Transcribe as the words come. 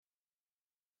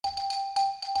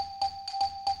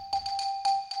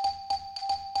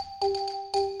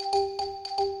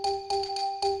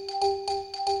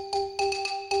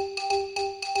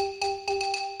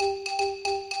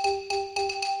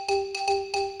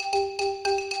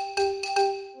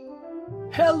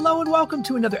Hello and welcome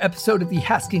to another episode of the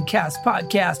Haskin Cast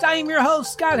podcast. I am your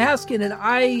host, Scott Haskin,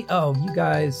 and you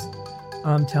guys,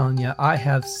 I'm telling you, I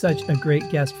have such a great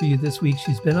guest for you this week.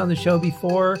 She's been on the show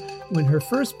before when her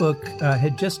first book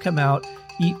had just come out,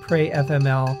 Eat, Pray,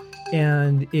 FML.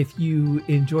 And if you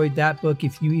enjoyed that book,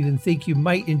 if you even think you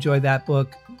might enjoy that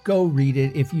book, go read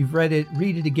it. If you've read it,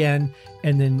 read it again,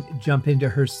 and then jump into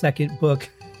her second book,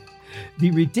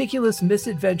 The Ridiculous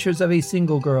Misadventures of a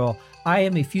Single Girl. I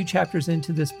am a few chapters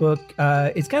into this book.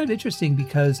 It's kind of interesting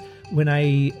because when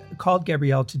I called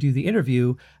Gabrielle to do the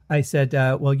interview, I said,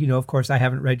 of course, I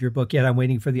haven't read your book yet. I'm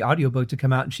waiting for the audiobook to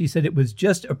come out. And she said it was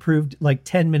just approved like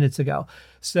 10 minutes ago.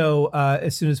 So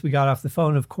as soon as we got off the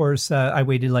phone, of course, I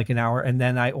waited like an hour and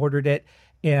then I ordered it.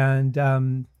 And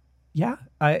I'm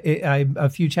a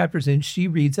few chapters in. She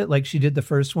reads it like she did the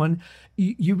first one.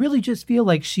 You really just feel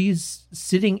like she's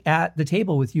sitting at the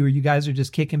table with you, or you guys are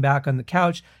just kicking back on the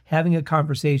couch, having a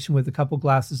conversation with a couple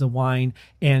glasses of wine,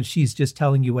 and she's just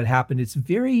telling you what happened. It's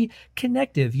very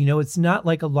connective. You know, it's not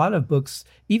like a lot of books,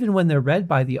 even when they're read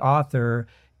by the author,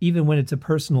 even when it's a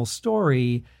personal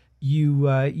story, you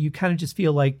kind of just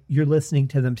feel like you're listening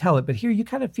to them tell it. But here you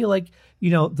kind of feel like,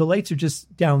 the lights are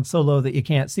just down so low that you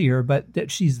can't see her, but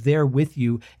that she's there with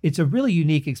you. It's a really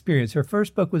unique experience. Her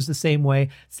first book was the same way.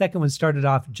 Second one started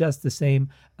off just the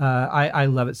same. I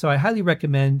love it. So I highly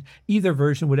recommend either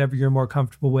version, whatever you're more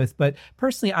comfortable with. But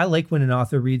personally, I like when an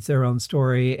author reads their own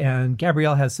story, and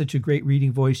Gabrielle has such a great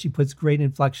reading voice. She puts great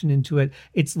inflection into it.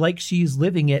 It's like she's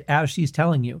living it as she's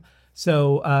telling you.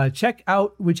 So check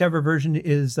out whichever version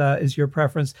is your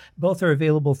preference. Both are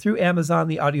available through Amazon.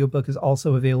 The audiobook is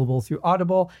also available through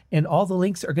Audible, and all the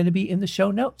links are going to be in the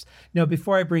show notes. Now,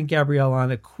 before I bring Gabrielle on,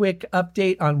 a quick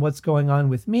update on what's going on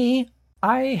with me.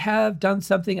 I have done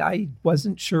something I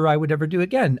wasn't sure I would ever do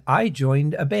again. I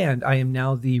joined a band. I am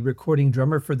now the recording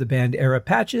drummer for the band Era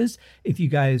Patches. If you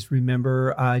guys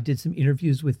remember, I did some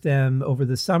interviews with them over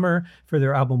the summer for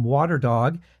their album Water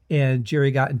Dog. And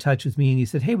Jerry got in touch with me and he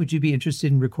said, hey, would you be interested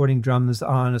in recording drums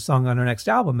on a song on our next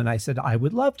album? And I said, I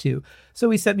would love to. So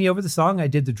he sent me over the song. I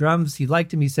did the drums. He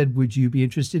liked him. He said, would you be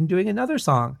interested in doing another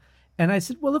song? And I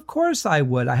said, well, of course I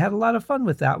would. I had a lot of fun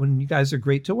with that one. You guys are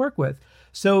great to work with.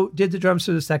 So did the drums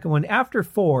for the second one. After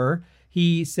 4,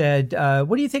 he said,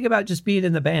 what do you think about just being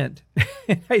in the band?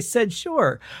 And I said,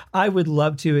 sure, I would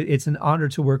love to. It's an honor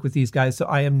to work with these guys. So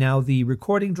I am now the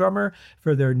recording drummer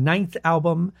for their 9th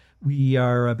album. We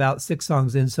are about 6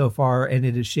 songs in so far, and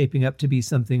it is shaping up to be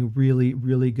something really,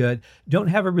 really good. Don't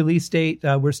have a release date.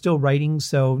 We're still writing,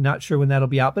 so not sure when that'll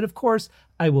be out. But of course,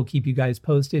 I will keep you guys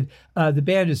posted. The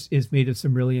band is made of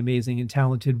some really amazing and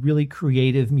talented, really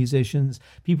creative musicians,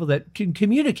 people that can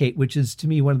communicate, which is, to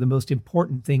me, one of the most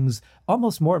important things,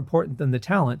 almost more important than the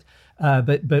talent.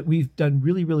 But we've done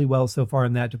really, really well so far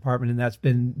in that department, and that's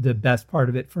been the best part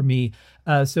of it for me.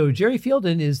 So Jerry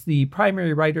Fielden is the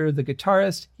primary writer, the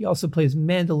guitarist. He also plays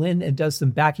mandolin and does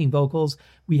some backing vocals.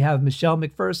 We have Michelle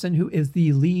McPherson, who is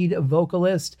the lead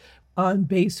vocalist. On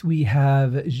bass, we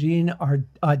have Jean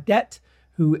Audette,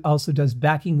 who also does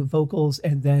backing vocals.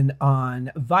 And then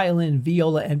on violin,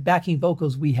 viola, and backing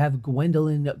vocals, we have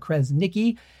Gwendolyn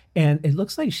Kresnicki. And it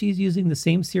looks like she's using the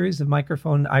same series of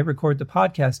microphone I record the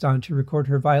podcast on to record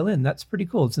her violin. That's pretty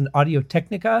cool. It's an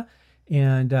Audio-Technica,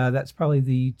 and that's probably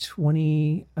the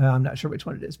 20, I'm not sure which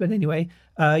one it is. But anyway,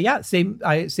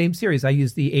 same series. I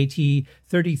use the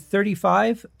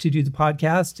AT3035 to do the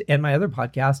podcast and my other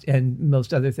podcast and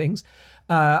most other things.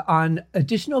 On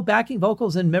additional backing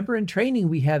vocals and member in training,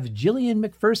 we have Jillian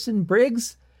McPherson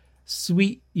Briggs.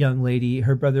 Sweet young lady.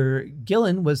 Her brother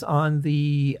Gillen was on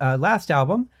the last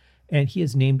album, and he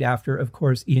is named after, of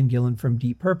course, Ian Gillan from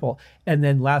Deep Purple. And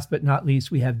then last but not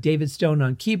least, we have David Stone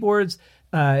on keyboards.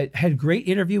 Had a great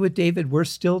interview with David. We're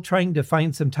still trying to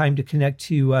find some time to connect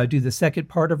to do the second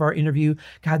part of our interview.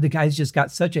 God, the guy's just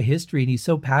got such a history and he's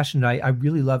so passionate. I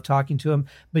really love talking to him,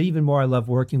 but even more, I love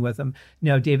working with him.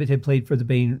 Now, David had played for the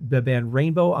band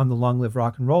Rainbow on the Long Live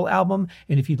Rock and Roll album.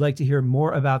 And if you'd like to hear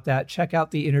more about that, check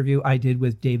out the interview I did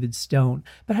with David Stone.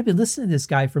 But I've been listening to this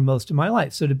guy for most of my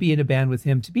life. So to be in a band with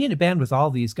him, to be in a band with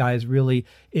all these guys really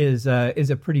is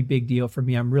a pretty big deal for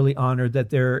me. I'm really honored that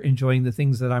they're enjoying the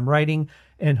things that I'm writing,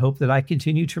 and hope that I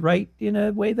continue to write in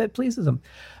a way that pleases them.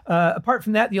 Apart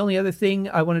from that, the only other thing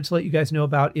I wanted to let you guys know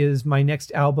about is my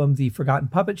next album, The Forgotten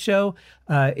Puppet Show,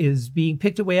 is being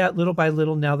picked away at little by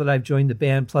little now that I've joined the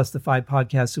band, plus the 5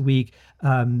 podcasts a week.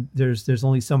 There's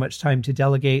only so much time to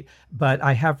delegate, but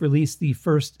I have released the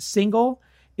first single.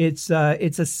 It's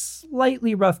a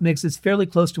slightly rough mix. It's fairly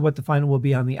close to what the final will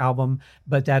be on the album,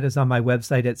 but that is on my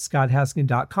website at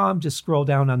scotthaskin.com. Just scroll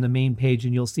down on the main page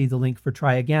and you'll see the link for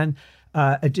Try Again.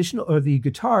 The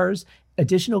guitars,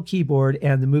 additional keyboard,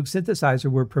 and the Moog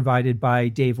synthesizer were provided by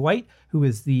Dave White, who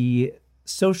is the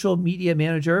social media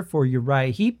manager for Uriah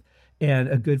Heep and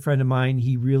a good friend of mine.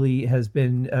 He really has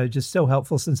been just so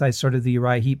helpful since I started the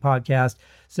Uriah Heep podcast.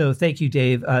 So thank you,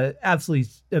 Dave. Absolutely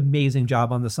amazing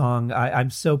job on the song. I'm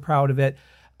so proud of it.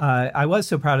 I was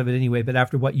so proud of it anyway, but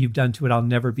after what you've done to it, I'll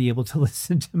never be able to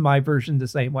listen to my version the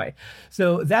same way.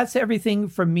 So that's everything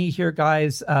from me here,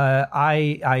 guys.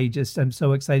 I just am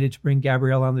so excited to bring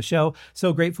Gabrielle on the show.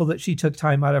 So grateful that she took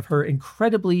time out of her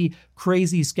incredibly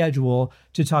crazy schedule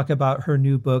to talk about her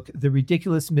new book, The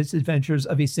Ridiculous Misadventures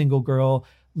of a Single Girl.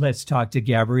 Let's talk to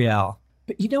Gabrielle.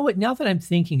 But you know what? Now that I'm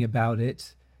thinking about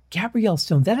it, Gabrielle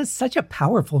Stone, that is such a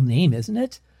powerful name, isn't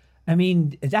it? I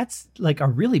mean, that's like a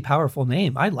really powerful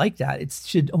name. I like that. It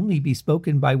should only be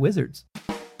spoken by wizards.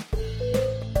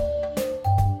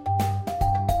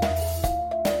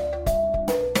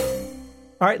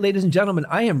 All right, ladies and gentlemen,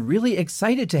 I am really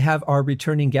excited to have our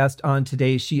returning guest on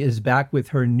today. She is back with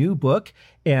her new book,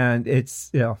 and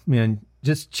it's, man,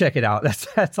 just check it out.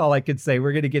 That's all I could say.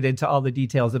 We're going to get into all the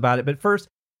details about it. But first,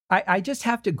 I just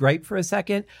have to gripe for a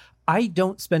second. I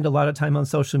don't spend a lot of time on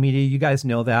social media. You guys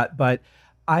know that, but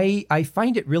I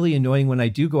find it really annoying when I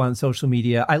do go on social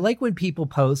media. I like when people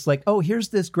post like, oh, here's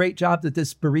this great job that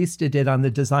this barista did on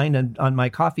the design on my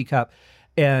coffee cup.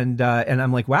 And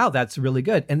I'm like, wow, that's really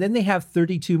good. And then they have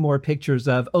 32 more pictures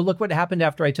of, oh, look what happened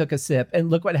after I took a sip. And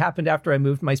look what happened after I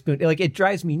moved my spoon. Like, it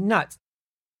drives me nuts.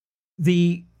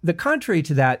 The contrary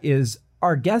to that is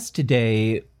our guest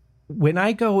today. When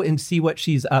I go and see what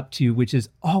she's up to, which is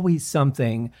always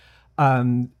something,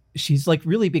 she's like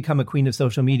really become a queen of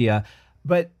social media.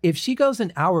 But if she goes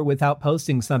an hour without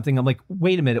posting something, I'm like,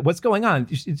 wait a minute, what's going on?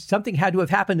 Something had to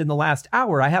have happened in the last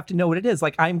hour. I have to know what it is.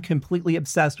 Like, I'm completely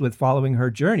obsessed with following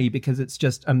her journey because it's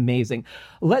just amazing.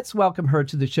 Let's welcome her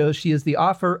to the show. She is the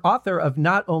author of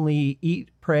not only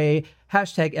Eat, Pray,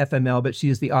 #FML, but she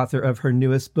is the author of her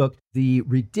newest book, The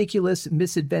Ridiculous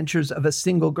Misadventures of a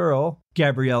Single Girl,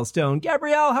 Gabrielle Stone.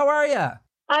 Gabrielle, how are you?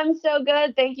 I'm so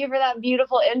good. Thank you for that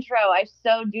beautiful intro. I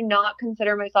so do not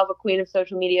consider myself a queen of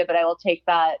social media, but I will take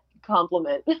that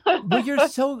compliment. Well,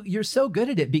 you're so good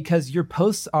at it because your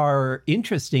posts are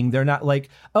interesting. They're not like,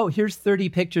 oh, here's 30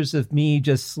 pictures of me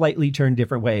just slightly turned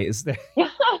different ways.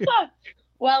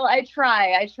 Well, I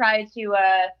try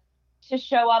to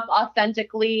show up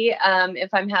authentically.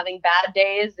 If I'm having bad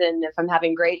days and if I'm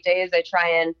having great days, I try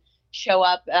and show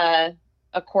up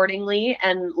accordingly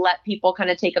and let people kind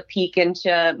of take a peek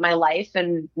into my life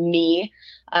and me.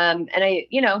 And I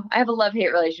have a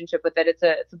love-hate relationship with it. It's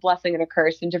a blessing and a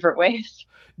curse in different ways.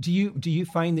 Do you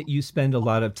find that you spend a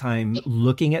lot of time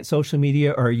looking at social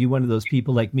media, or are you one of those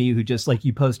people like me who just like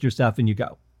you post your stuff and you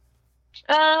go?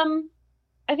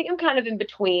 I think I'm kind of in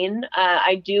between.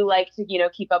 I do like to,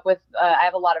 keep up with, I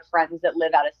have a lot of friends that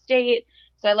live out of state.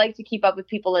 So I like to keep up with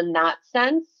people in that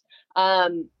sense.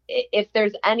 If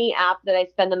there's any app that I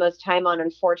spend the most time on,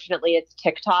 unfortunately, it's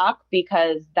TikTok,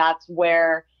 because that's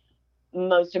where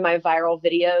most of my viral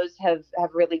videos have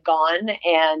really gone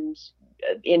and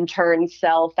in turn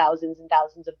sell thousands and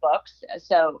thousands of books.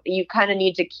 So you kind of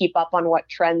need to keep up on what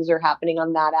trends are happening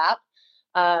on that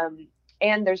app.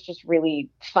 And there's just really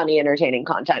funny, entertaining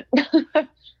content.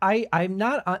 I'm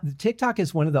not on TikTok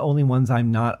is one of the only ones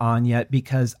I'm not on yet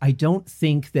because I don't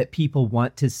think that people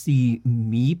want to see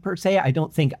me per se. I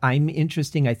don't think I'm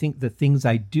interesting. I think the things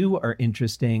I do are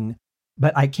interesting,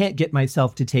 but I can't get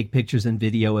myself to take pictures and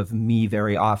video of me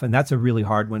very often. That's a really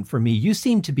hard one for me. You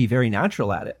seem to be very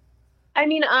natural at it. I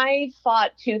mean, I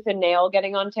fought tooth and nail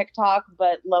getting on TikTok,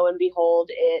 but lo and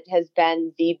behold, it has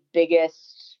been the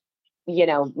biggest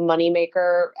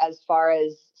moneymaker as far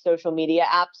as social media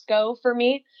apps go for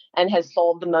me and has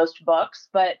sold the most books,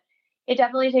 but it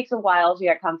definitely takes a while to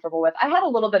get comfortable with. I had a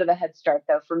little bit of a head start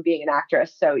though from being an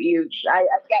actress. So I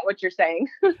get what you're saying.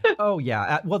 Oh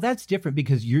yeah. Well, that's different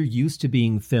because you're used to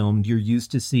being filmed. You're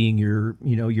used to seeing your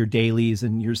dailies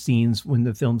and your scenes when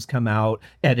the films come out,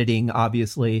 editing,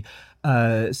 obviously.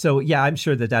 So yeah, I'm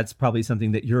sure that's probably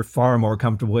something that you're far more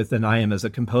comfortable with than I am as a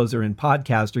composer and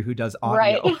podcaster who does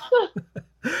audio. Right.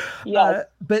 Yes.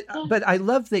 But I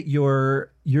love that you're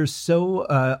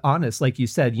so honest. Like you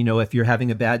said, if you're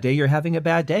having a bad day, you're having a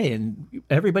bad day, and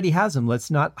everybody has them. Let's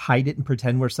not hide it and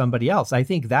pretend we're somebody else. I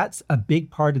think that's a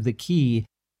big part of the key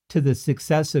to the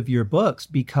success of your books,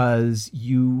 because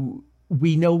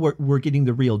we know we're getting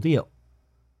the real deal.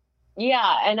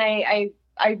 Yeah. And I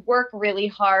work really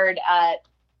hard at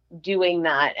doing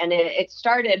that. And it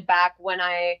started back when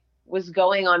I was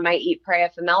going on my Eat, Pray,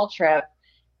 FML trip.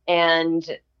 And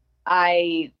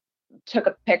I took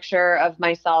a picture of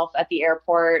myself at the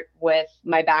airport with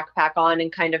my backpack on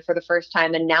and kind of for the first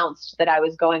time announced that I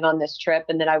was going on this trip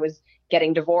and that I was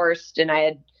getting divorced. And I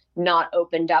had not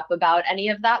opened up about any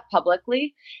of that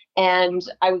publicly. And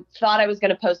I thought I was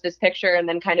going to post this picture and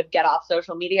then kind of get off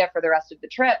social media for the rest of the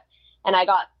trip. And I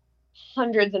got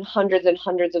hundreds and hundreds and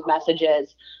hundreds of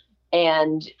messages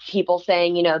and people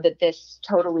saying, you know, that this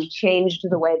totally changed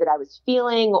the way that I was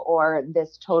feeling, or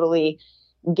this totally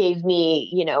gave me,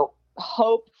 you know,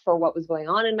 hope for what was going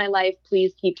on in my life.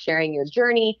 Please keep sharing your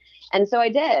journey. And so I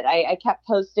did. I kept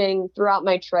posting throughout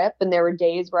my trip. And there were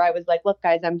days where I was like, look,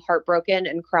 guys, I'm heartbroken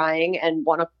and crying and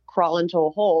want to crawl into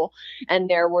a hole. And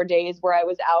there were days where I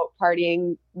was out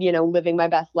partying, you know, living my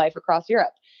best life across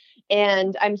Europe.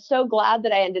 And I'm so glad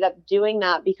that I ended up doing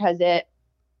that, because it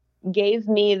gave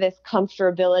me this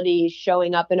comfortability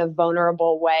showing up in a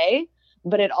vulnerable way.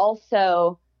 But it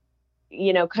also,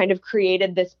 you know, kind of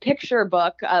created this picture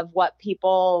book of what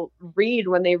people read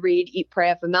when they read Eat,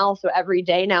 Pray, FML. So every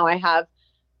day now I have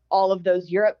all of those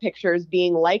Europe pictures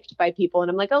being liked by people. And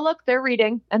I'm like, oh, look, they're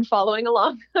reading and following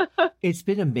along. It's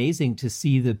been amazing to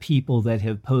see the people that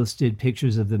have posted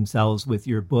pictures of themselves with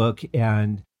your book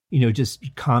and, you know,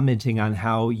 just commenting on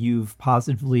how you've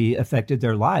positively affected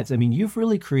their lives. I mean, you've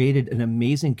really created an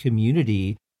amazing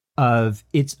community of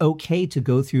it's okay to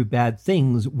go through bad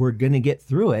things. We're going to get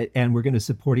through it and we're going to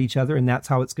support each other. And that's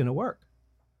how it's going to work.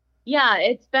 Yeah,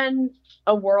 it's been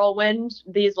a whirlwind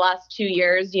these last 2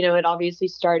 years. You know, it obviously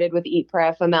started with Eat,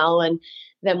 Pray, FML. And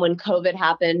then when COVID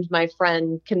happened, my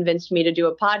friend convinced me to do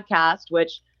a podcast,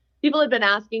 which people had been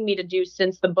asking me to do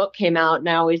since the book came out. And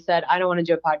I always said, I don't want to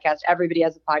do a podcast. Everybody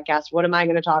has a podcast. What am I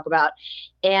going to talk about?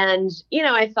 And, you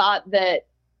know, I thought that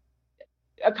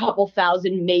a couple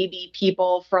thousand maybe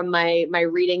people from my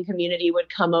reading community would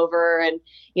come over and,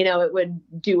 you know, it would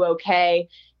do okay.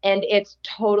 And it's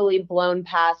totally blown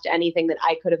past anything that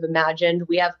I could have imagined.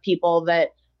 We have people that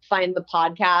find the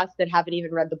podcast that haven't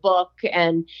even read the book.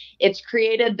 And it's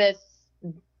created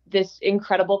this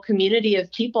incredible community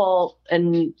of people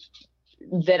and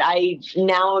that I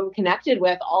now am connected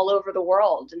with all over the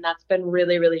world. And that's been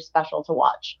really, really special to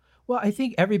watch. Well, I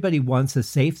think everybody wants a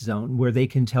safe zone where they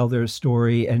can tell their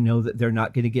story and know that they're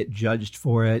not going to get judged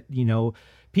for it. You know,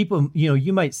 people, you know,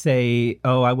 you might say,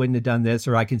 oh, I wouldn't have done this,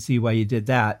 or I can see why you did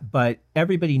that. But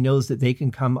everybody knows that they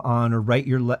can come on or write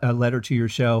a letter to your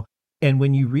show. And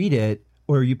when you read it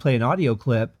or you play an audio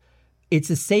clip, it's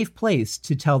a safe place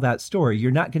to tell that story.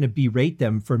 You're not going to berate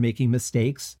them for making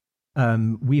mistakes.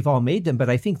 We've all made them, but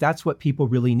I think that's what people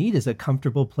really need, is a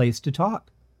comfortable place to talk.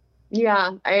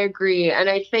 Yeah, I agree. And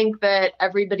I think that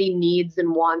everybody needs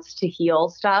and wants to heal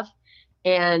stuff.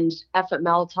 And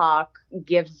FML Talk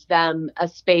gives them a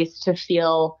space to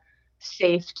feel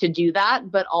safe to do that,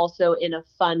 but also in a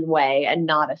fun way and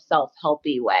not a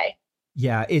self-helpy way.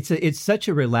 Yeah, it's such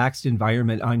a relaxed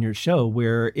environment on your show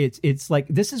where it's like,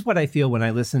 this is what I feel when I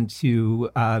listen to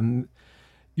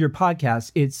your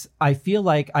podcast. I feel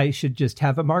like I should just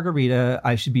have a margarita.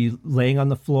 I should be laying on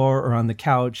the floor or on the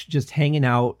couch, just hanging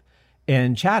out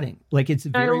and chatting. Like, it's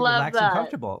very relaxed and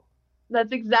comfortable.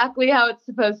 That's exactly how it's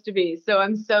supposed to be. So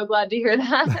I'm so glad to hear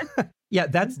that. Yeah,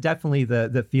 that's definitely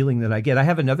the feeling that I get. I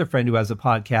have another friend who has a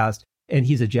podcast and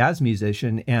he's a jazz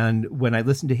musician. And when I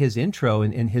listen to his intro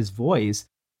and his voice,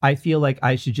 I feel like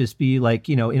I should just be like,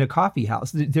 you know, in a coffee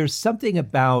house. There's something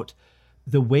about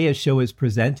the way a show is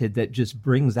presented that just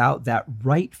brings out that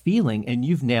right feeling, and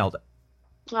you've nailed it.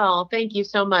 Oh, thank you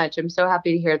so much. I'm so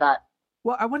happy to hear that.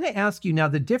 Well, I want to ask you now,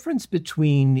 the difference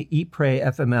between Eat, Pray,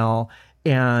 FML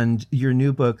and your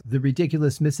new book, The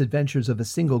Ridiculous Misadventures of a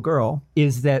Single Girl,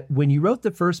 is that when you wrote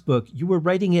the first book, you were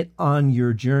writing it on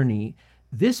your journey.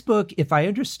 This book, if I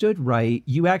understood right,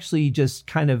 you actually just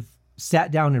kind of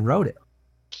sat down and wrote it.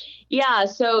 Yeah.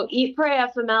 So Eat, Pray,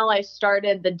 FML, I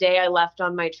started the day I left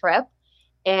on my trip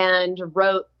and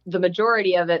wrote the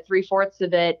majority of it, 3/4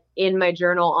 of it, in my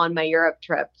journal on my Europe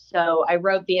trip. So I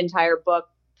wrote the entire book,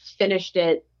 finished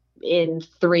it in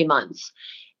 3 months.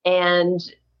 And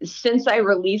since I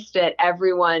released it,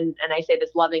 everyone, and I say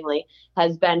this lovingly,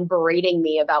 has been berating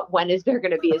me about when is there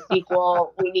going to be a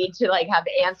sequel? We need to have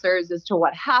answers as to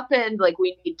what happened.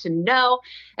 We need to know.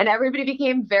 And everybody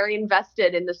became very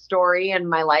invested in the story and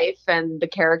my life and the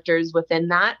characters within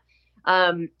that.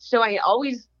 So I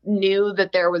always knew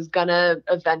that there was going to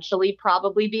eventually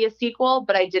probably be a sequel,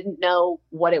 but I didn't know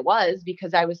what it was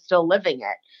because I was still living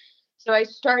it. So I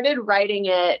started writing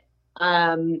it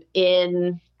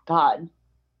in,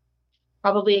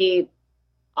 probably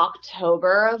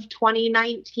October of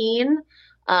 2019.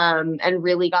 and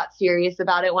really got serious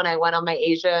about it when I went on my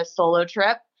Asia solo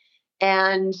trip.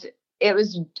 And it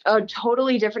was a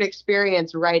totally different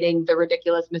experience writing The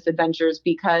Ridiculous Misadventures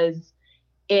because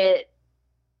it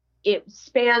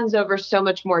spans over so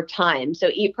much more time. So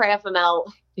Eat, Pray,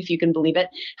 FML, if you can believe it,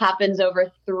 happens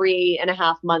over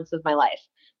 3.5 months of my life.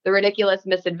 The Ridiculous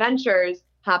Misadventures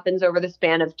happens over the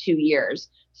span of 2 years.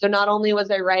 So not only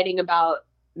was I writing about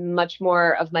much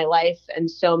more of my life and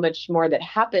so much more that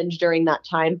happened during that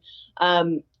time,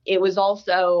 it was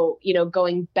also,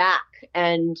 going back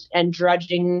and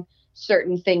drudging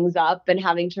certain things up and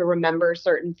having to remember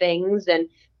certain things and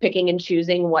picking and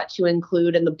choosing what to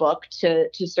include in the book to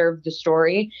serve the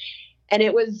story. And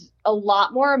it was a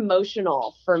lot more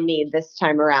emotional for me this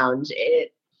time around.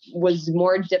 It was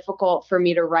more difficult for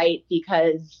me to write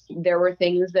because there were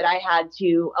things that I had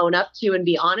to own up to and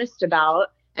be honest about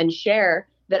and share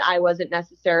that I wasn't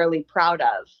necessarily proud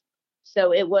of.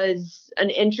 So it was an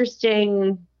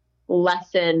interesting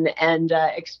lesson and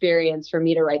experience for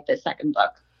me to write this second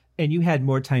book. And you had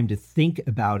more time to think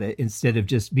about it instead of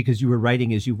just because you were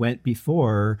writing as you went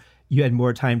before, you had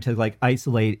more time to like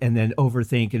isolate and then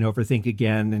overthink and overthink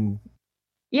again. And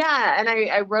yeah, and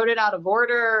I wrote it out of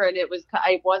order, and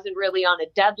I wasn't really on a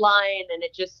deadline, and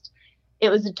it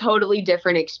was a totally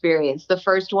different experience. The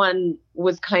first one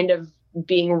was kind of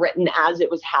being written as it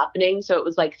was happening, so it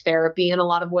was like therapy in a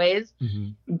lot of ways.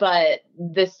 Mm-hmm. But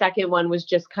the second one was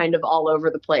just kind of all over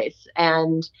the place.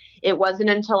 And it wasn't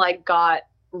until I got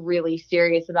really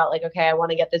serious about like, okay, I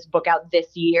want to get this book out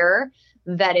this year,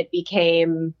 that it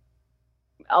became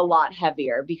a lot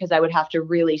heavier because I would have to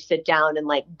really sit down and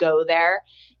like go there.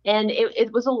 And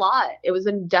it was a lot. It was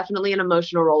definitely an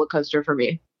emotional roller coaster for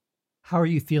me. How are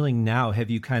you feeling now? Have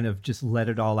you kind of just let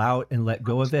it all out and let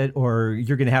go of it, or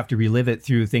you're going to have to relive it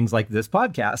through things like this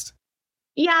podcast?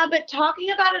 Yeah, but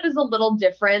talking about it is a little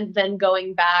different than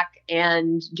going back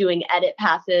and doing edit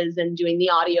passes and doing the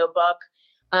audiobook.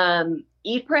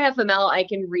 Eat, Pray, FML, I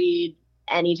can read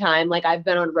anytime. Like I've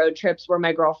been on road trips where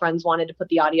my girlfriends wanted to put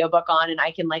the audiobook on and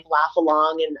I can like laugh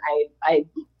along and I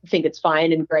think it's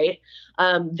fine and great.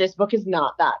 This book is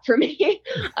not that for me.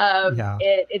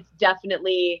 It's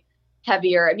definitely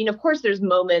heavier. I mean, of course there's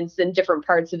moments and different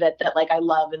parts of it that like I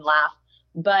love and laugh,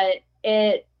 but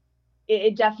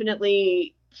it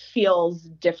definitely feels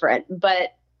different.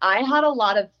 But I had a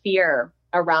lot of fear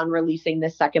around releasing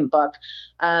this second book.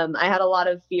 I had a lot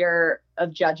of fear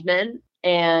of judgment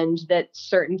and that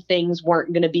certain things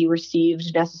weren't going to be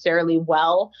received necessarily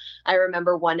well. I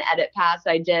remember one edit pass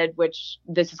I did, which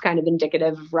this is kind of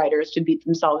indicative of writers to beat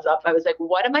themselves up. I was like,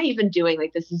 what am I even doing?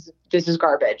 Like, this is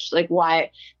garbage. Like,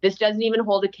 why? This doesn't even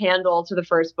hold a candle to the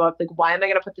first book. Like, why am I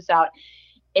going to put this out?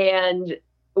 And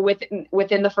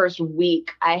within the first week,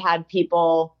 I had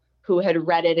people who had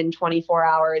read it in 24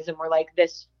 hours and were like,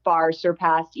 this far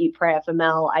surpassed Eat, Pray,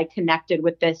 FML. I connected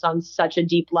with this on such a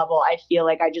deep level. I feel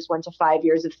like I just went to 5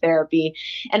 years of therapy.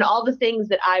 And all the things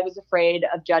that I was afraid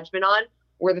of judgment on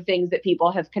were the things that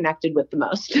people have connected with the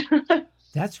most.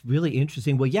 That's really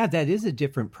interesting. Well, yeah, that is a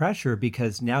different pressure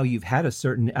because now you've had a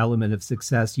certain element of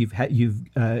success. You've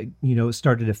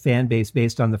started a fan base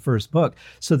based on the first book.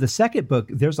 So the second book,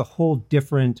 there's a whole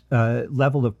different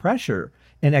level of pressure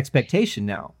and expectation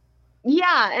now.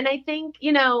 Yeah. And I think,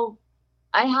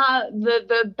 I have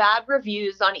the bad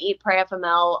reviews on Eat, Pray,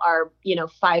 FML are,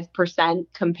 5%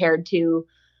 compared to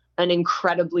an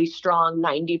incredibly strong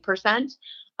 90%.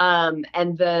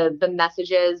 And the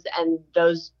messages and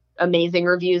those amazing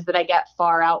reviews that I get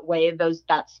far outweigh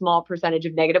that small percentage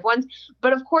of negative ones.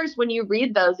 But of course, when you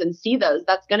read those and see those,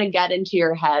 that's going to get into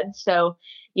your head. So,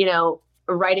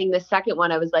 writing the second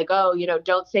one, I was like, oh,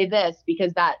 don't say this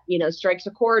because that, strikes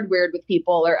a chord weird with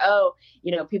people, or, oh,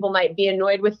 people might be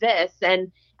annoyed with this.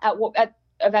 And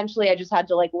eventually I just had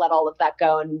to like let all of that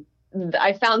go. And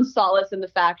I found solace in the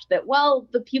fact that, well,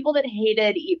 the people that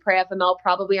hated Eat, Pray, FML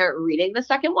probably aren't reading the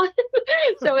second one.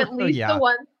 So at least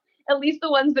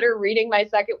the ones that are reading my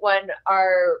second one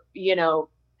are,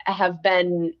 have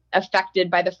been affected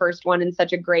by the first one in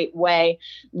such a great way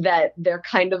that they're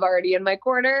kind of already in my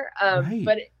corner. Right.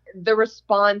 But the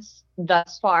response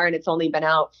thus far, and it's only been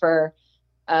out for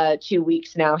 2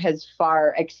 weeks now, has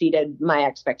far exceeded my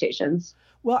expectations.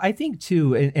 Well, I think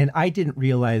too, and I didn't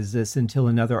realize this until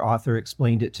another author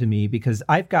explained it to me, because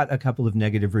I've got a couple of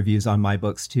negative reviews on my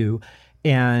books too.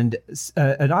 And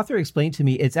an author explained to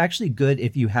me, it's actually good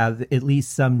if you have at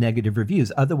least some negative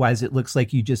reviews. Otherwise, it looks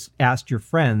like you just asked your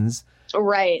friends,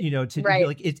 right? Right.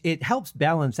 Like it helps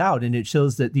balance out, and it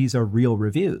shows that these are real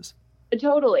reviews.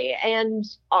 Totally. And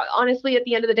honestly, at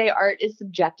the end of the day, art is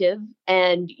subjective,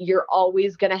 and you're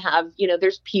always going to have,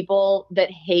 there's people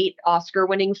that hate Oscar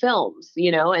winning films,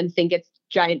 and think it's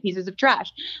giant pieces of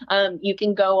trash. You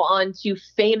can go on to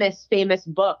famous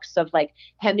books of like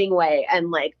Hemingway and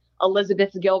like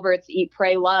Elizabeth Gilbert's Eat,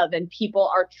 Pray, Love, and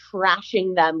people are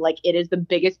trashing them like it is the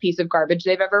biggest piece of garbage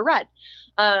they've ever read.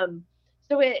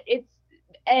 So it's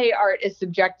A, art is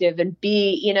subjective, and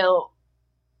B,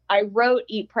 I wrote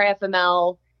Eat, Pray,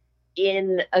 FML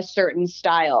in a certain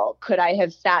style. Could I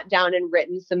have sat down and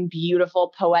written some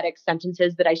beautiful poetic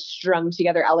sentences that I strung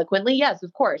together eloquently? Yes,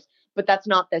 of course. But that's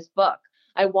not this book.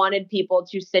 I wanted people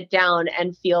to sit down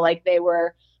and feel like they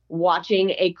were watching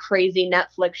a crazy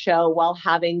Netflix show while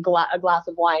having a glass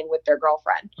of wine with their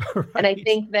girlfriend. Right. And I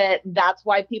think that that's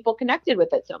why people connected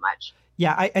with it so much.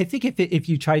 Yeah, I think if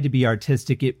you tried to be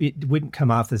artistic, it wouldn't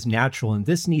come off as natural. And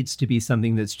this needs to be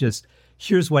something that's just,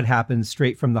 here's what happens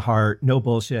straight from the heart, no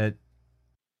bullshit.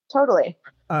 Totally.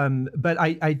 But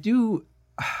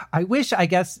I wish, I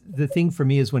guess the thing for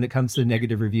me is when it comes to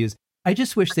negative reviews, I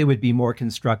just wish they would be more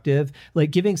constructive, like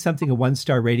giving something a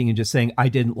 1-star rating and just saying, I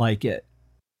didn't like it.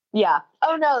 Yeah.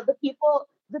 Oh no, the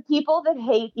people that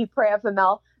hate Eat, Pray,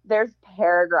 FML, there's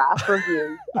paragraph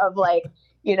reviews of like,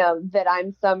 that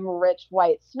I'm some rich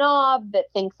white snob that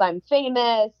thinks I'm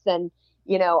famous, and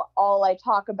all I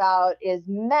talk about is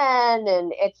men.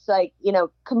 And it's like,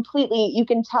 completely, you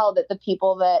can tell that the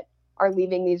people that are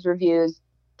leaving these reviews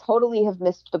totally have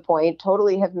missed the point,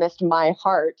 totally have missed my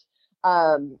heart,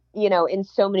 in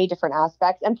so many different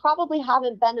aspects, and probably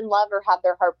haven't been in love or had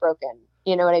their heart broken.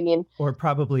 You know what I mean? Or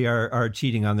probably are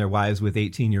cheating on their wives with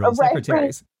 18-year-old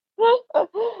secretaries. Right.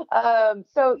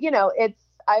 So,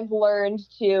 I've learned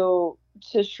to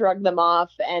shrug them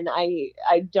off, and I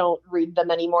don't read them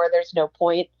anymore. There's no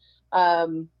point.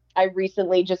 I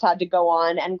recently just had to go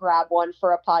on and grab one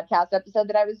for a podcast episode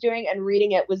that I was doing, and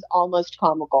reading it was almost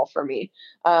comical for me.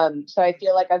 So I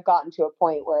feel like I've gotten to a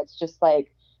point where it's just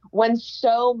like, when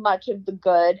so much of the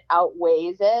good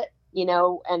outweighs it,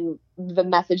 and the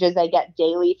messages I get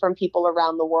daily from people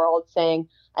around the world saying,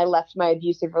 I left my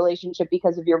abusive relationship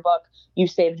because of your book. You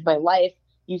saved my life.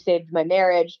 You saved my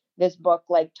marriage. This book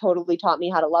like totally taught me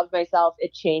how to love myself.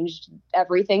 It changed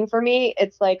everything for me.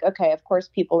 It's like, okay, of course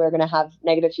people are going to have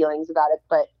negative feelings about it,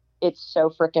 but it's so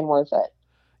freaking worth it.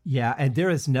 Yeah. And there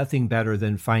is nothing better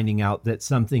than finding out that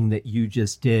something that you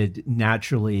just did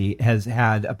naturally has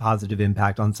had a positive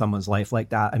impact on someone's life like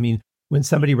that. I mean, when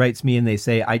somebody writes me and they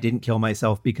say, I didn't kill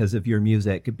myself because of your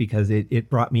music, because it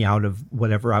brought me out of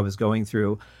whatever I was going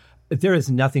through, there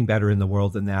is nothing better in the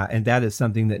world than that. And that is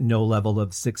something that no level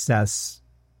of success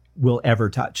will ever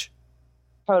touch.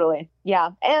 Totally.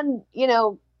 Yeah. And,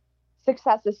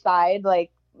 success aside,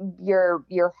 like your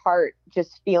heart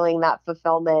just feeling that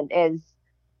fulfillment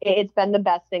it's been the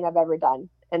best thing I've ever done.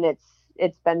 And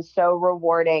it's been so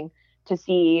rewarding to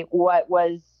see what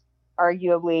was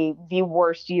arguably the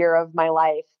worst year of my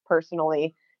life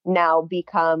personally now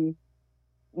become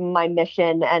my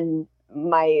mission and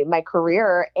my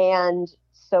career, and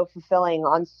so fulfilling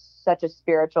on such a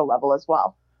spiritual level as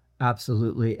well.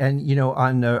 Absolutely. And,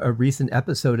 on a recent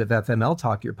episode of FML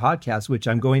Talk, your podcast, which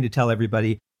I'm going to tell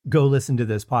everybody, go listen to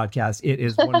this podcast. It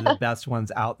is one of the best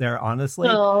ones out there, honestly.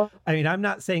 Oh. I mean, I'm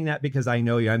not saying that because I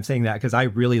know you. I'm saying that because I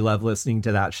really love listening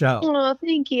to that show. Oh,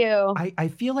 thank you. I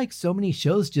feel like so many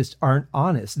shows just aren't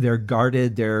honest. They're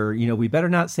guarded. They're, we better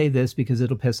not say this because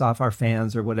it'll piss off our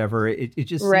fans or whatever. It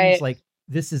just seems like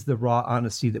this is the raw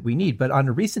honesty that we need. But on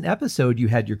a recent episode, you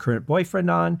had your current boyfriend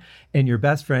on and your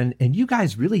best friend, and you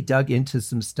guys really dug into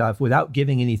some stuff without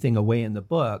giving anything away in the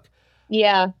book.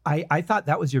 Yeah. I thought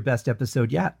that was your best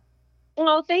episode yet.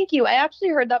 Oh, thank you. I actually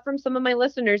heard that from some of my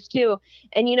listeners too.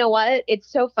 And you know what?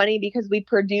 It's so funny because we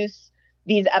produce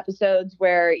these episodes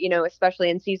where, especially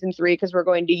in season 3, because we're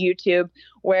going to YouTube,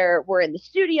 where we're in the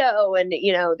studio and,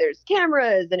 there's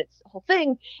cameras and it's the whole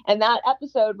thing. And that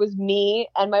episode was me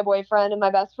and my boyfriend and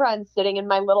my best friend sitting in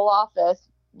my little office.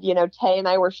 Tay and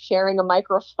I were sharing a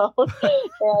microphone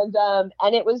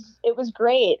and it was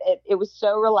great. It was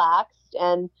so relaxed,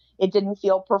 and it didn't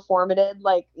feel performative,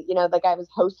 like I was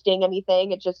hosting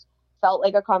anything. It just felt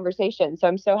like a conversation. So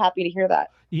I'm so happy to hear that.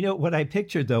 What I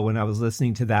pictured, though, when I was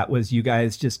listening to that was you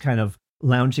guys just kind of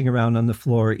lounging around on the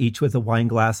floor, each with a wine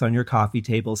glass on your coffee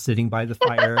table, sitting by the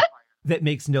fire. That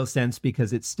makes no sense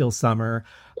because it's still summer.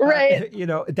 Right.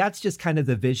 That's just kind of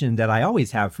the vision that I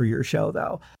always have for your show,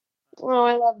 though. Oh,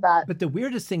 I love that. But the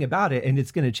weirdest thing about it, and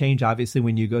it's going to change, obviously,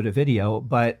 when you go to video,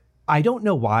 but I don't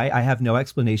know why. I have no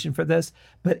explanation for this,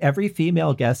 but every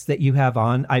female guest that you have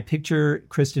on, I picture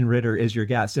Kristen Ritter as your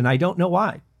guest, and I don't know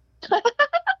why.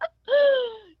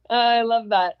 I love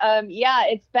that. Yeah,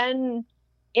 it's been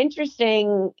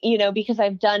interesting, because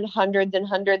I've done hundreds and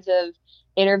hundreds of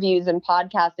interviews and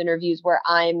podcast interviews where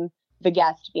I'm the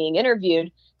guest being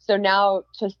interviewed. So now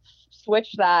to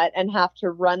switch that and have to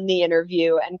run the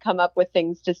interview and come up with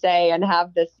things to say and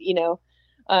have this,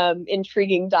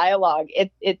 intriguing dialogue.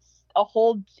 It's a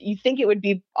whole, you think it would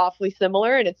be awfully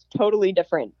similar and it's totally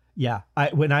different. Yeah.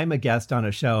 When I'm a guest on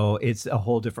a show, it's a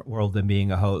whole different world than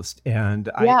being a host. And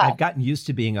Yeah. I've gotten used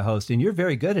to being a host, and you're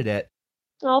very good at it.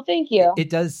 Oh, thank you. It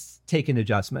does take an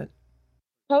adjustment.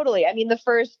 Totally. I mean, the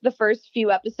first few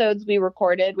episodes we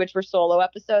recorded, which were solo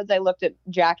episodes, I looked at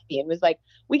Jackie and was like,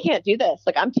 "We can't do this.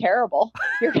 Like, I'm terrible.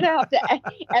 You're gonna have to."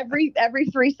 Every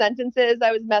 3 sentences,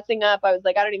 I was messing up. I was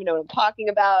like, "I don't even know what I'm talking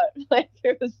about." Like,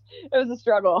 it was a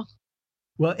struggle.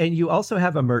 Well, and you also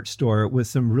have a merch store with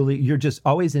some really, you're just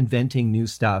always inventing new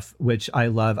stuff, which I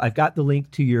love. I've got the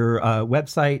link to your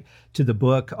website, to the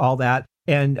book, all that.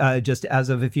 And just as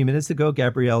of a few minutes ago,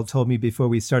 Gabrielle told me before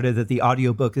we started that the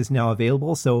audiobook is now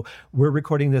available. So we're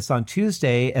recording this on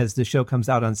Tuesday. As the show comes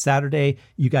out on Saturday,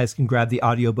 you guys can grab the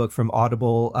audiobook from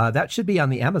Audible. That should be on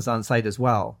the Amazon site as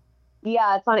well.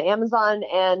 Yeah, it's on Amazon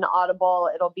and Audible.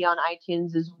 It'll be on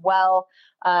iTunes as well.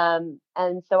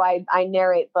 And so I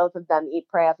narrate both of them, Eat,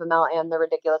 Pray, FML, and The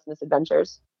Ridiculous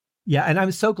Misadventures. Yeah, and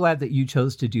I'm so glad that you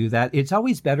chose to do that. It's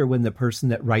always better when the person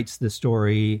that writes the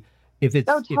story, if it's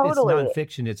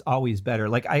nonfiction, it's always better.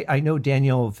 Like I know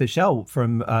Danielle Fishel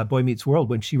from Boy Meets World,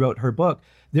 when she wrote her book,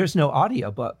 there's no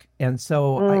audiobook. And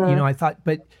so, I thought,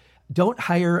 but don't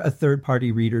hire a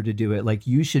third-party reader to do it. Like,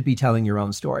 you should be telling your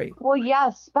own story. Well, yeah,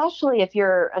 especially if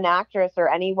you're an actress or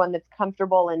anyone that's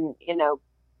comfortable in,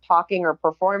 talking or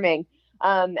performing.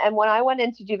 And when I went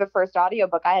in to do the first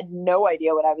audiobook, I had no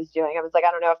idea what I was doing. I was like,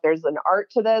 I don't know if there's an art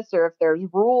to this or if there's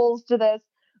rules to this.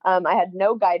 I had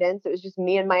no guidance. It was just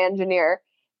me and my engineer.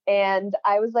 And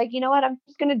I was like, you know what? I'm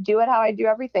just going to do it how I do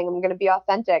everything. I'm going to be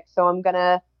authentic. So I'm going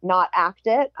to not act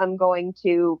it. I'm going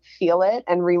to feel it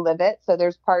and relive it. So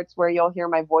there's parts where you'll hear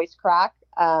my voice crack.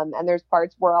 And there's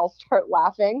parts where I'll start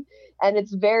laughing. And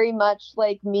it's very much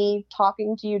like me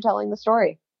talking to you, telling the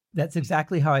story. That's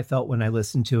exactly how I felt when I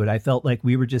listened to it. I felt like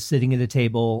we were just sitting at a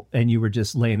table and you were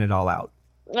just laying it all out.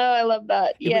 Oh, I love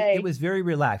that. Yay. It was very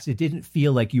relaxed. It didn't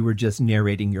feel like you were just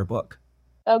narrating your book.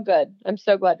 Oh, good. I'm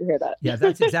so glad to hear that. Yeah,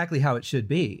 that's exactly how it should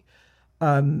be.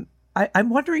 I'm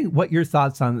wondering what your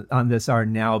thoughts on this are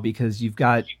now, because you've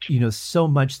got, so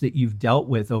much that you've dealt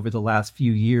with over the last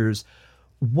few years.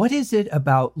 What is it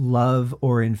about love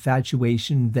or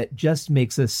infatuation that just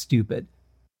makes us stupid?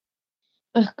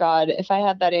 Oh, God, if I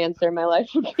had that answer, my life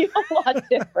would be a lot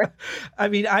different. I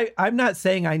mean, I'm not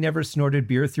saying I never snorted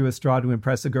beer through a straw to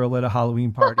impress a girl at a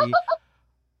Halloween party.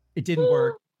 It didn't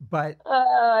work, but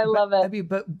I love it. I mean,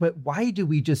 but why do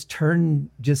we just turn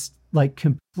just like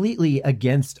completely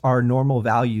against our normal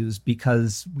values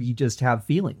because we just have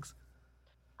feelings?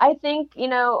 I think,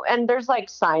 and there's like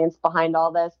science behind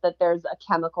all this, that there's a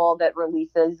chemical that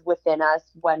releases within us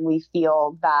when we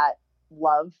feel that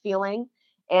love feeling.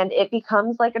 And it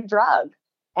becomes like a drug.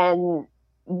 And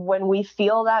when we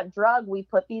feel that drug, we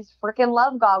put these freaking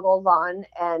love goggles on.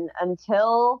 And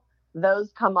until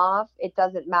those come off, it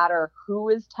doesn't matter who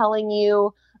is telling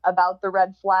you about the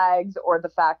red flags or the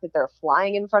fact that they're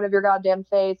flying in front of your goddamn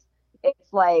face.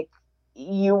 It's like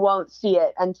you won't see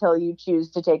it until you choose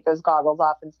to take those goggles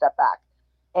off and step back.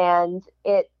 And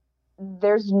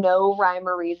there's no rhyme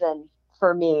or reason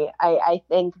for me. I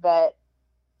think that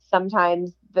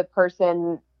sometimes the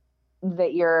person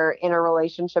that you're in a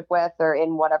relationship with or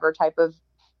in whatever type of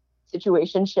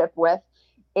situationship with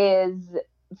is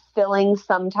filling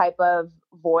some type of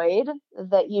void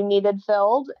that you needed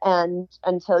filled. And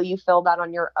until you fill that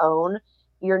on your own,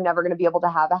 you're never going to be able to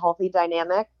have a healthy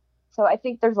dynamic. So I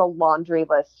think there's a laundry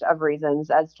list of reasons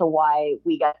as to why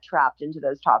we get trapped into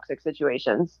those toxic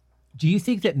situations. Do you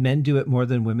think that men do it more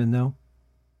than women, though?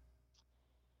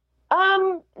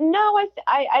 No,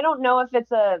 I don't know if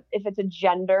it's a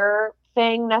gender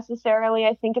thing necessarily.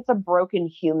 I think it's a broken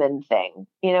human thing.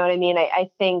 You know what I mean? I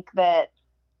think that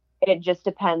it just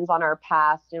depends on our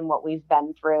past and what we've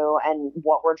been through and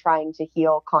what we're trying to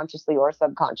heal consciously or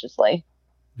subconsciously.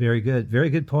 Very good. Very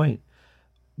good point.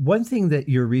 One thing that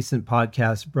your recent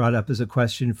podcast brought up as a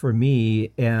question for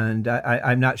me, and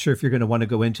I'm not sure if you're going to want to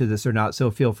go into this or not,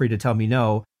 so feel free to tell me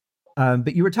no.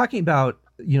 But you were talking about,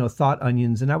 thought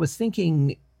onions, and I was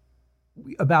thinking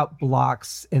about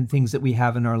blocks and things that we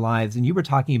have in our lives. And you were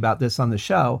talking about this on the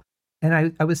show.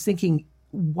 And I was thinking,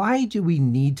 why do we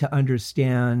need to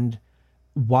understand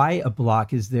why a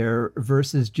block is there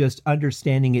versus just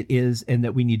understanding it is and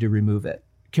that we need to remove it?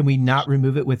 Can we not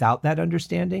remove it without that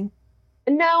understanding?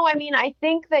 No, I mean, I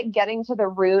think that getting to the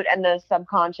root and the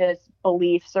subconscious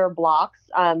beliefs or blocks,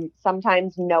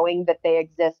 sometimes knowing that they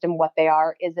exist and what they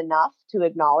are is enough to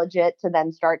acknowledge it, to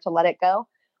then start to let it go.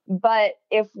 But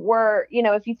if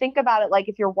you think about it, like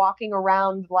if you're walking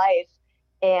around life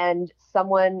and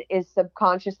someone is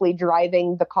subconsciously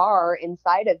driving the car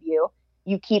inside of you,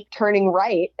 you keep turning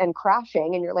right and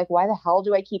crashing, and you're like, why the hell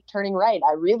do I keep turning right?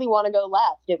 I really want to go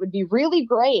left. It would be really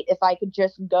great if I could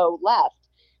just go left.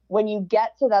 When you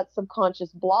get to that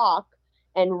subconscious block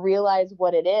and realize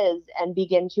what it is and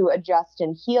begin to adjust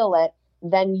and heal it,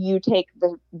 then you take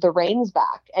the reins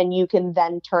back and you can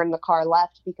then turn the car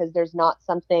left, because there's not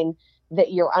something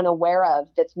that you're unaware of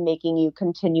that's making you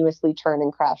continuously turn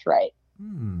and crash right.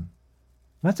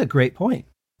 That's a great point.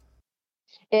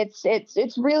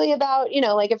 It's really about,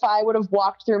 like if I would have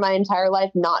walked through my entire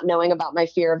life not knowing about my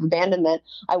fear of abandonment,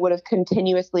 I would have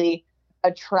continuously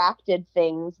attracted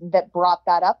things that brought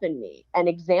that up in me, and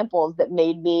examples that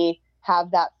made me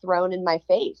have that thrown in my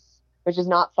face, which is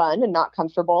not fun and not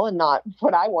comfortable and not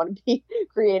what I want to be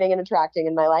creating and attracting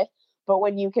in my life. But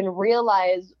when you can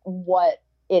realize what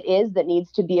it is that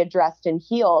needs to be addressed and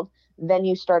healed, then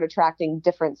you start attracting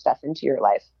different stuff into your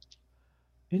life.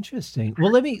 Interesting.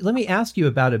 Well, let me ask you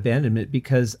about abandonment,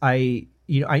 because I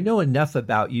know enough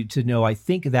about you to know I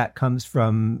think that comes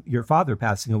from your father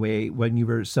passing away when you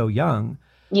were so young.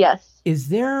 Yes. Is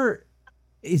there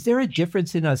a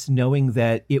difference in us knowing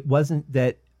that it wasn't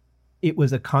that it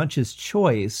was a conscious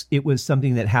choice, it was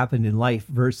something that happened in life,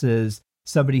 versus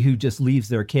somebody who just leaves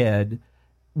their kid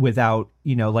without,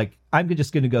 like, I'm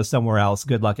just going to go somewhere else.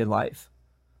 Good luck in life.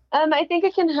 I think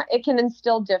it can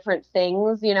instill different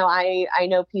things. I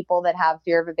know people that have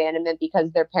fear of abandonment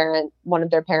because one of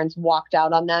their parents walked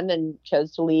out on them and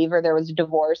chose to leave, or there was a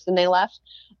divorce and they left.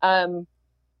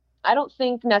 I don't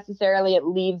think necessarily it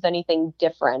leaves anything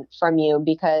different from you,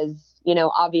 because,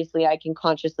 obviously I can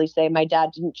consciously say my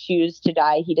dad didn't choose to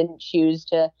die. He didn't choose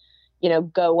to,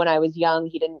 go when I was young.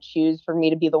 He didn't choose for me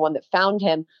to be the one that found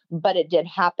him, but it did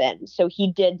happen. So he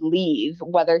did leave,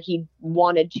 whether he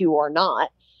wanted to or not.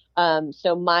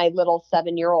 So my little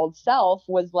 7-year-old self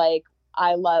was like,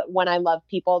 when I love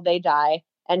people, they die.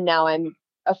 And now I'm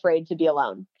afraid to be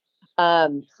alone.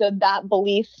 So that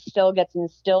belief still gets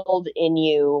instilled in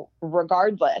you,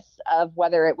 regardless of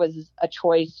whether it was a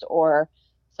choice or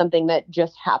something that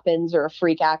just happens or a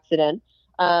freak accident.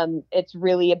 It's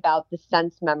really about the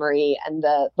sense memory and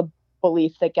the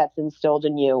belief that gets instilled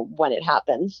in you when it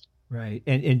happens. Right.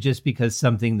 And just because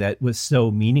something that was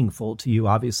so meaningful to you,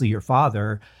 obviously your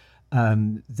father,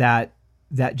 that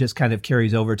just kind of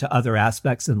carries over to other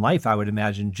aspects in life, I would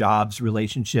imagine: jobs,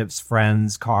 relationships,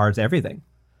 friends, cars, everything.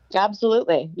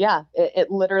 Absolutely. Yeah.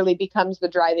 It literally becomes the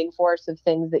driving force of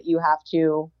things that you have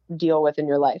to deal with in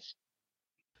your life.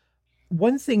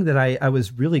 One thing that I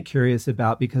was really curious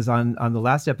about, because on the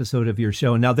last episode of your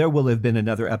show, now there will have been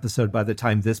another episode by the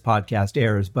time this podcast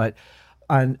airs, but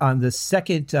on the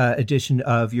second edition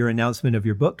of your announcement of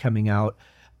your book coming out,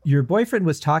 your boyfriend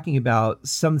was talking about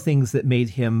some things that made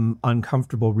him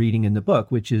uncomfortable reading in the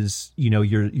book, which is,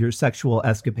 your sexual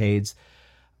escapades.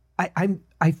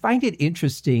 I find it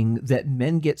interesting that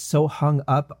men get so hung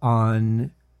up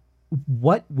on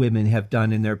what women have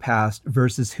done in their past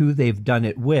versus who they've done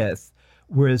it with,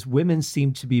 whereas women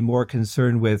seem to be more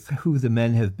concerned with who the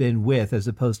men have been with as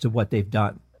opposed to what they've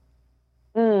done.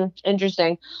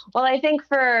 Interesting. Well, I think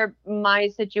for my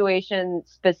situation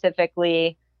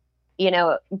specifically,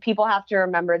 people have to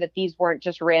remember that these weren't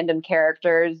just random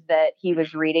characters that he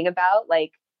was reading about.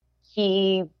 Like,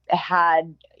 he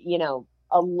had,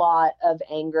 a lot of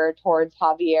anger towards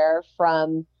Javier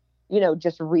from,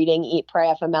 just reading Eat, Pray,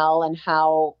 FML and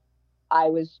how I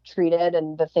was treated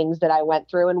and the things that I went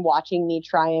through, and watching me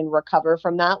try and recover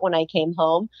from that when I came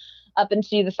home, up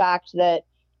into the fact that,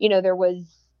 there was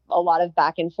a lot of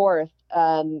back and forth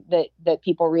that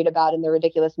people read about in the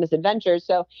ridiculous misadventures.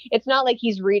 So it's not like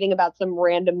he's reading about some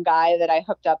random guy that I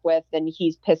hooked up with and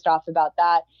he's pissed off about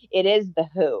that. It is the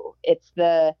who.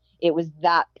 It was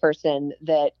that person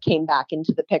that came back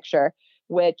into the picture,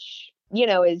 which,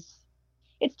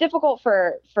 it's difficult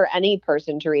for any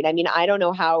person to read. I mean, I don't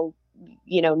know how,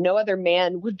 no other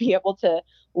man would be able to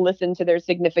listen to their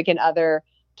significant other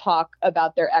talk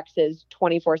about their exes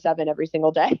 24/7 every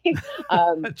single day.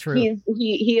 True.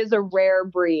 He is a rare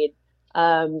breed.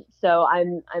 So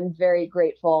I'm very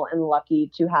grateful and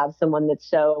lucky to have someone that's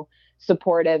so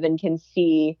supportive and can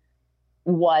see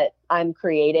what I'm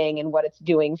creating and what it's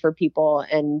doing for people,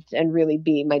 and really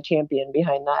be my champion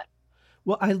behind that.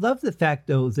 Well, I love the fact,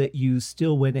 though, that you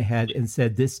still went ahead and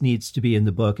said, this needs to be in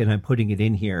the book and I'm putting it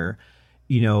in here.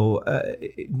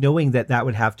 knowing that that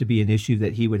would have to be an issue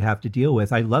that he would have to deal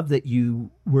with. I love that you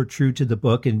were true to the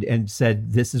book and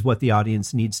said, this is what the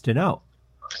audience needs to know.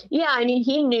 Yeah, I mean,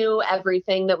 he knew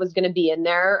everything that was going to be in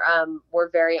there. We're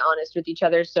very honest with each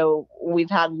other. So we've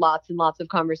had lots and lots of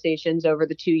conversations over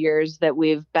the 2 years that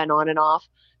we've been on and off.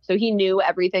 So he knew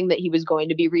everything that he was going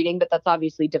to be reading, but that's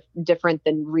obviously different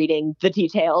than reading the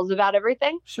details about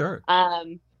everything. Sure.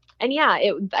 And yeah,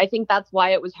 I think that's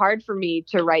why it was hard for me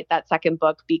to write that second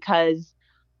book, because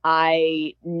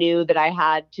I knew that I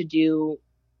had to do,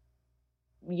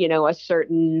 a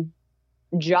certain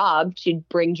job to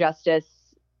bring justice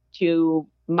to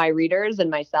my readers and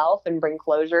myself and bring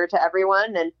closure to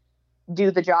everyone and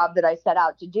do the job that I set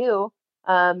out to do.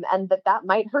 And that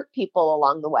might hurt people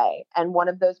along the way. And one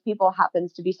of those people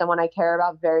happens to be someone I care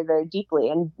about very, very deeply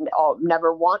and I'll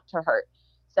never want to hurt.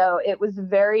 So it was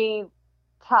very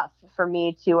tough for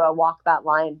me to walk that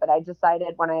line. But I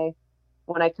decided when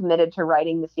I committed to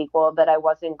writing the sequel that I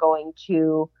wasn't going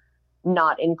to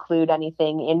not include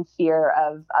anything in fear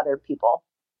of other people.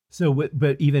 So,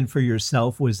 but even for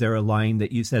yourself, was there a line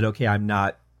that you said, okay, I'm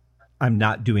not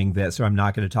doing this, or I'm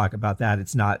not going to talk about that.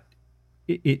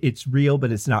 It's real,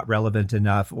 but it's not relevant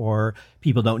enough, or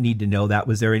people don't need to know that.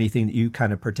 Was there anything that you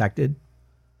kind of protected?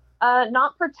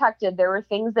 Not protected. There were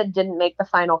things that didn't make the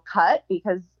final cut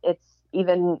because it's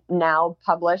even now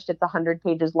published. It's 100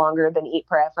 pages longer than Eat,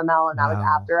 Pray, FML. And that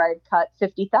was after I'd cut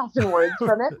 50,000 words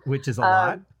from it. Which is a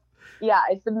lot. Yeah,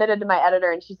 I submitted to my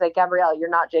editor and she's like, Gabrielle, you're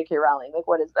not J.K. Rowling. Like,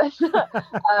 what is this?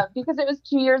 Because it was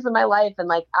 2 years of my life. And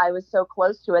like, I was so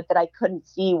close to it that I couldn't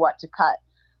see what to cut.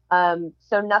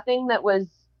 So nothing that was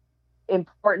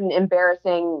important,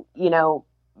 embarrassing,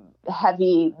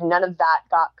 heavy, none of that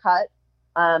got cut.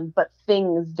 But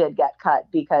things did get cut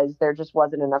because there just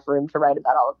wasn't enough room to write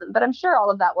about all of them. But I'm sure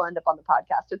all of that will end up on the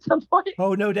podcast at some point.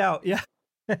 Oh, no doubt. Yeah.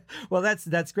 Well,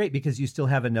 that's great because you still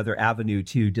have another avenue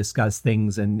to discuss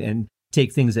things and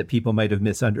take things that people might have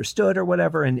misunderstood or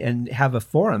whatever, and have a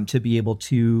forum to be able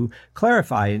to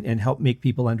clarify and help make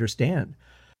people understand.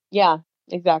 Yeah,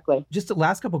 exactly. Just the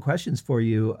last couple of questions for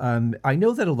you. I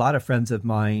know that a lot of friends of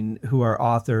mine who are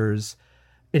authors,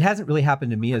 it hasn't really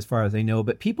happened to me as far as I know,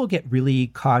 but people get really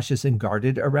cautious and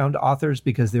guarded around authors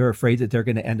because they're afraid that they're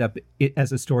going to end up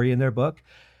as a story in their book.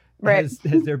 Right.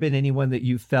 Has there been anyone that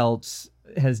you felt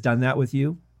has done that with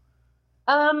you?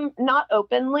 Not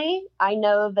openly. I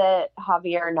know that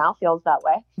Javier now feels that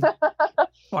way.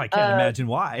 Oh, I can't imagine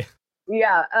why.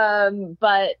 Yeah.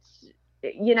 But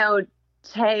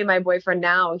Tay, my boyfriend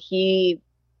now, I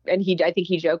think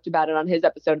he joked about it on his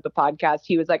episode of the podcast.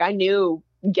 He was like, I knew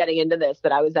getting into this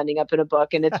that I was ending up in a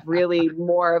book, and it's really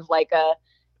more of like a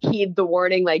heed the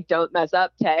warning, like don't mess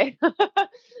up, Tay.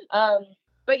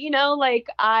 But like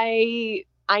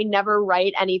I never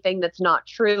write anything that's not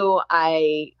true.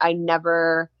 I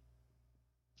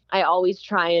always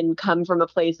try and come from a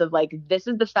place of like, this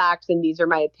is the facts and these are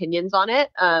my opinions on it.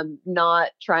 Not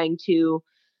trying to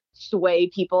sway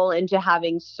people into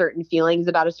having certain feelings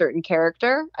about a certain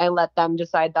character. I let them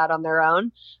decide that on their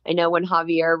own. I know when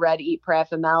Javier read Eat, Pray,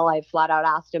 FML, I flat out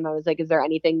asked him, I was like, is there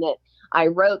anything that I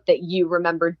wrote that you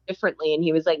remembered differently? And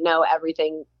he was like, no,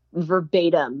 everything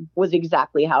verbatim was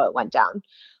exactly how it went down.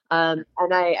 And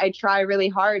I try really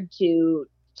hard to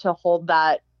hold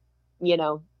that,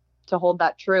 to hold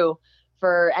that true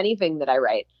for anything that I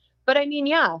write. But I mean,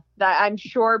 yeah, that I'm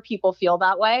sure people feel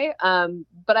that way.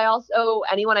 But I also,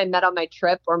 anyone I met on my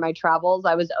trip or my travels,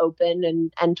 I was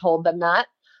open and told them that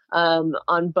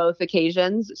on both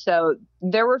occasions. So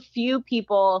there were few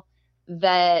people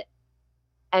that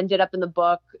ended up in the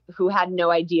book who had no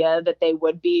idea that they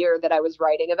would be or that I was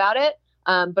writing about it.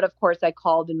 But of course I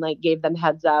called and like gave them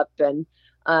heads up, and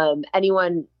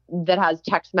anyone that has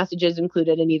text messages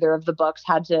included in either of the books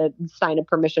had to sign a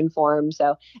permission form.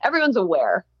 So everyone's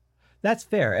aware. That's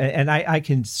fair. And I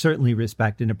can certainly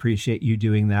respect and appreciate you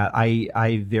doing that.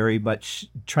 I very much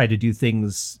try to do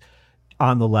things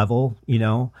on the level,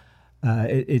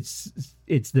 it's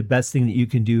the best thing that you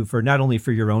can do for not only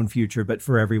for your own future, but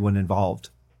for everyone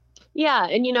involved. Yeah.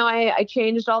 And, I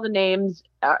changed all the names.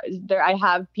 I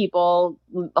have people,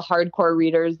 hardcore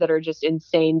readers that are just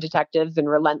insane detectives and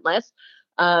relentless.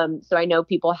 So I know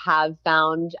people have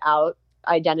found out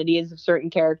identities of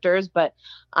certain characters, but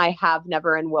I have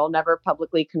never and will never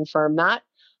publicly confirm that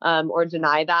or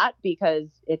deny that, because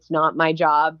it's not my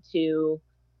job to,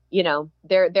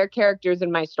 they're characters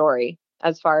in my story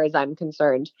as far as I'm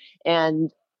concerned.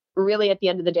 And really, at the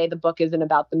end of the day, the book isn't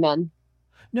about the men.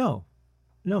 No,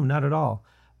 not at all.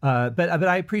 But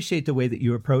I appreciate the way that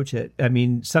you approach it. I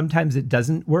mean, sometimes it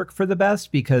doesn't work for the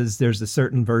best because there's a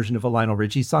certain version of a Lionel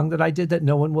Richie song that I did that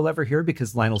no one will ever hear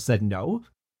because Lionel said no.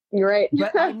 You're right.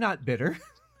 But I'm not bitter.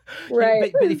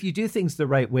 Right. But if you do things the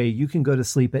right way, you can go to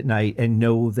sleep at night and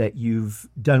know that you've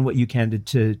done what you can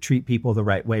to treat people the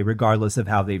right way, regardless of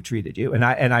how they've treated you. And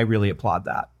I really applaud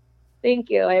that. Thank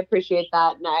you. I appreciate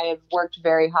that. And I have worked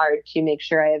very hard to make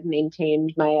sure I have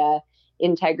maintained my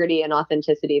integrity and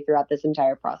authenticity throughout this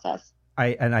entire process.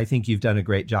 I think you've done a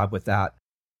great job with that.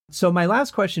 So my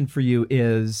last question for you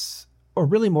is, or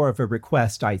really more of a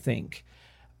request, I think.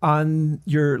 On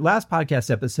your last podcast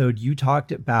episode, you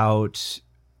talked about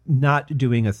not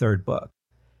doing a third book.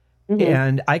 Mm-hmm.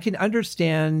 And I can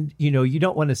understand, you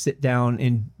don't want to sit down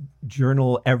and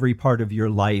journal every part of your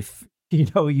life.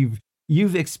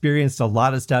 You've experienced a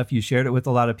lot of stuff. You shared it with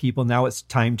a lot of people. Now it's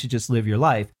time to just live your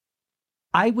life.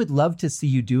 I would love to see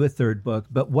you do a third book,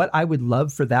 but what I would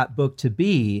love for that book to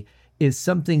be is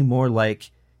something more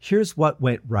like, here's what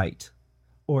went right,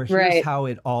 or here's how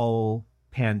it all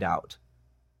panned out.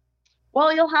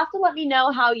 Well, you'll have to let me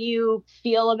know how you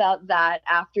feel about that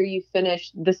after you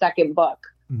finish the second book.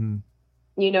 Mm-hmm.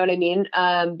 You know what I mean?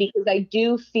 Because I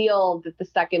do feel that the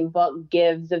second book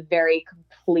gives a very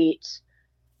complete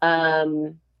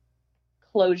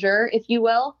closure, if you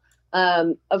will.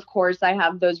 Of course, I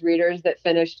have those readers that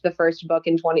finished the first book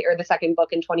in the second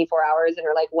book in 24 hours and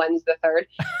are like, when's the third?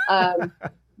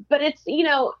 But it's,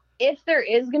 if there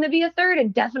is going to be a third,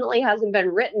 it definitely hasn't been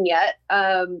written yet.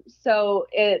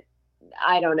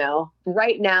 I don't know.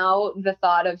 Right now, the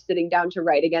thought of sitting down to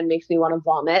write again makes me want to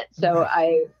vomit. So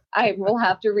I will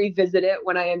have to revisit it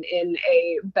when I am in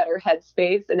a better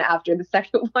headspace and after the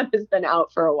second one has been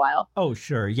out for a while. Oh,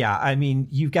 sure. Yeah. I mean,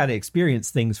 you've got to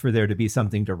experience things for there to be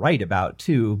something to write about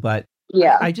too. But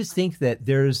yeah, I just think that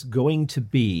there's going to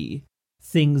be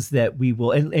things that we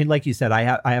will, and like you said,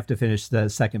 I have to finish the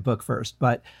second book first,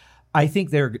 but I think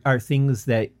there are things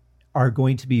that are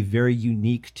going to be very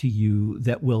unique to you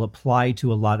that will apply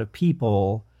to a lot of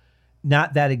people.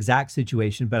 Not that exact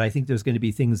situation, but I think there's going to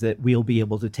be things that we'll be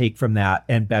able to take from that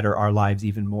and better our lives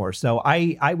even more. So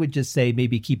I would just say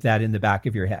maybe keep that in the back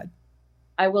of your head.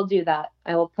 I will do that.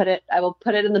 I will put it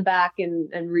in the back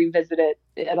and revisit it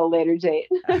at a later date.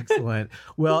 Excellent.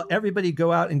 Well, everybody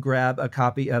go out and grab a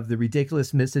copy of The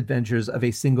Ridiculous Misadventures of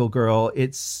a Single Girl.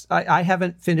 I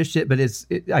haven't finished it, but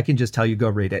I can just tell you, go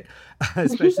read it,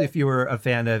 especially if you were a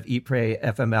fan of Eat, Pray,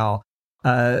 FML.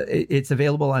 It's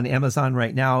available on Amazon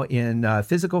right now in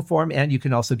physical form, and you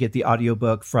can also get the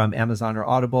audiobook from Amazon or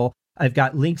Audible. I've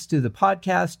got links to the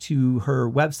podcast, to her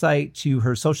website, to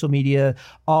her social media.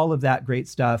 All of that great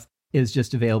stuff is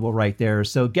just available right there.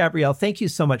 So, Gabrielle, thank you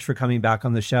so much for coming back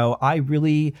on the show. I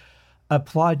really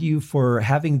applaud you for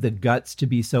having the guts to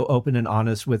be so open and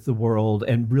honest with the world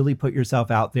and really put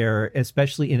yourself out there,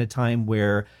 especially in a time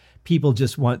where people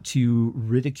just want to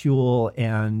ridicule,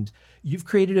 and you've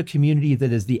created a community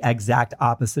that is the exact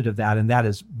opposite of that. And that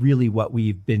is really what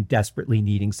we've been desperately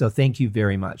needing. So thank you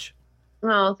very much.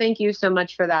 Oh, thank you so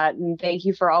much for that. And thank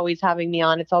you for always having me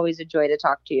on. It's always a joy to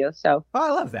talk to you. So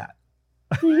I love that.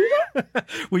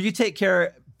 Well, you take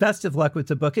care. Best of luck with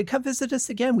the book, and come visit us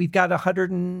again. We've got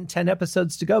 110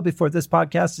 episodes to go before this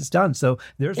podcast is done. So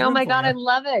there's oh my God, I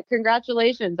love it.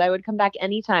 Congratulations. I would come back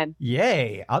anytime.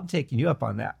 Yay. I'm taking you up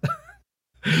on that.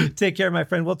 Take care, my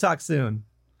friend. We'll talk soon.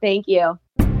 Thank you.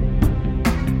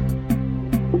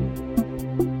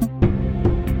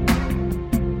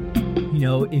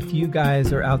 If you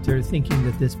guys are out there thinking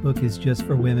that this book is just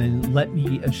for women, let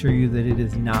me assure you that it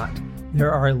is not.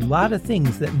 There are a lot of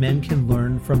things that men can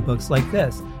learn from books like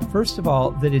this. First of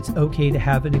all, that it's okay to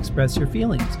have and express your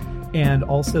feelings. And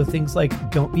also things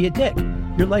like, don't be a dick.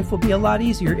 Your life will be a lot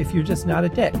easier if you're just not a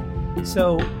dick.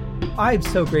 So I'm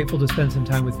so grateful to spend some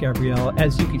time with Gabrielle.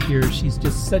 As you could hear, she's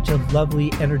just such a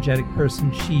lovely, energetic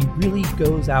person. She really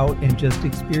goes out and just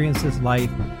experiences life.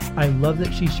 I love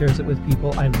that she shares it with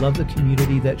people. I love the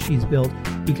community that she's built,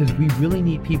 because we really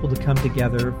need people to come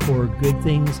together for good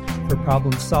things, for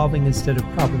problem solving instead of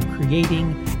problem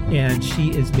creating. And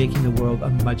she is making the world a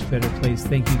much better place.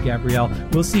 Thank you, Gabrielle.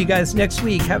 We'll see you guys next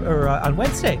week on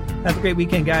Wednesday. Have a great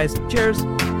weekend, guys. Cheers.